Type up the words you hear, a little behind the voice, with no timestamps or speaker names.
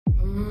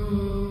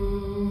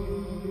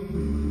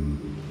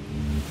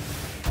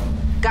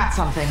Got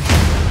something.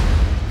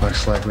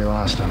 Looks like we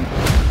lost him.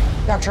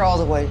 Dr.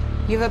 Alderwood,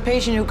 you have a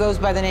patient who goes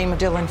by the name of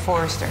Dylan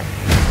Forrester.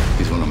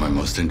 He's one of my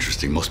most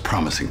interesting, most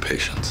promising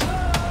patients.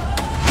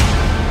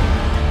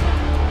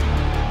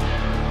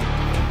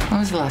 When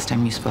was the last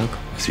time you spoke?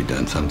 Has he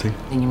done something?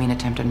 Then you mean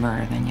attempted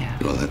murder, then yeah.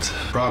 Well, that's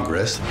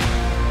progress.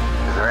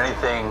 Is there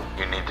anything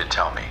you need to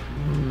tell me?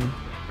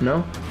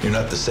 No? You're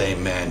not the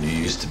same man you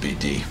used to be,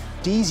 Dee.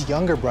 Dee's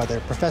younger brother,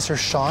 Professor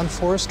Sean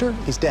Forrester,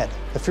 he's dead.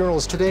 The funeral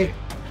is today.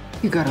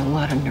 You got a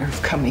lot of nerve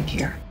coming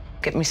here.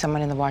 Get me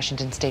someone in the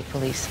Washington State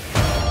Police.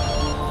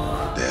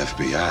 The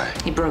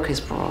FBI. He broke his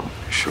parole.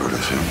 Short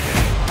of him.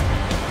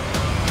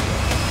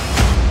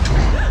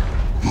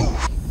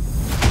 Move.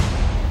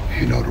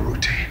 You know the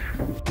routine.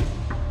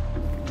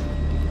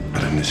 I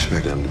didn't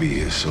expect them to be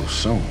here so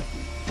soon.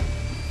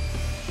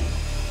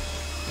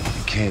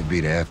 You can't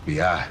be the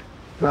FBI.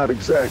 Not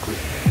exactly.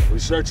 We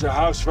search the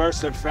house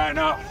first and find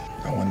out.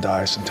 No one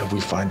dies until we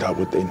find out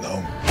what they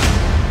know.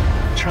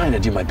 I'm trying to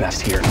do my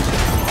best here.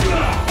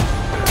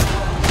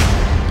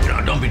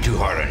 Don't be too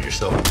hard on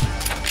yourself.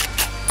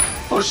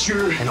 I'll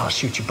shoot her. And I'll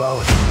shoot you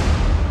both.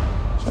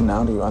 So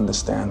now do you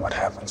understand what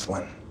happens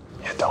when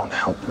you don't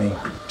help me?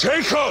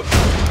 Jacob!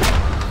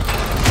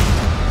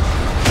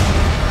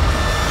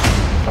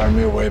 Find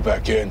me a way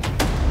back in.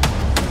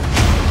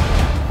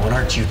 What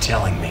aren't you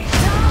telling me?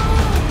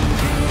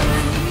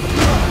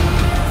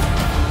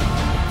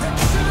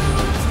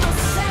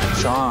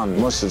 Sean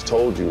must have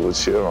told you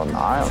what's here on the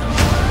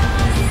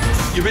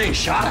island. You're being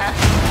shot at?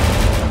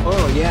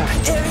 Oh, yeah.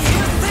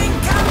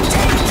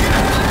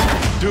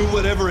 Do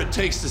whatever it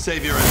takes to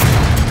save your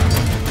ass.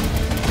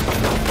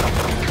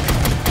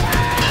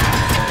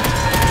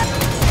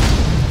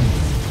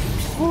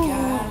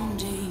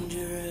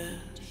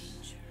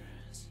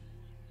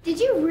 Did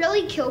you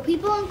really kill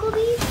people, Uncle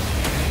D?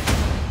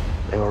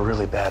 They were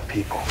really bad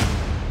people.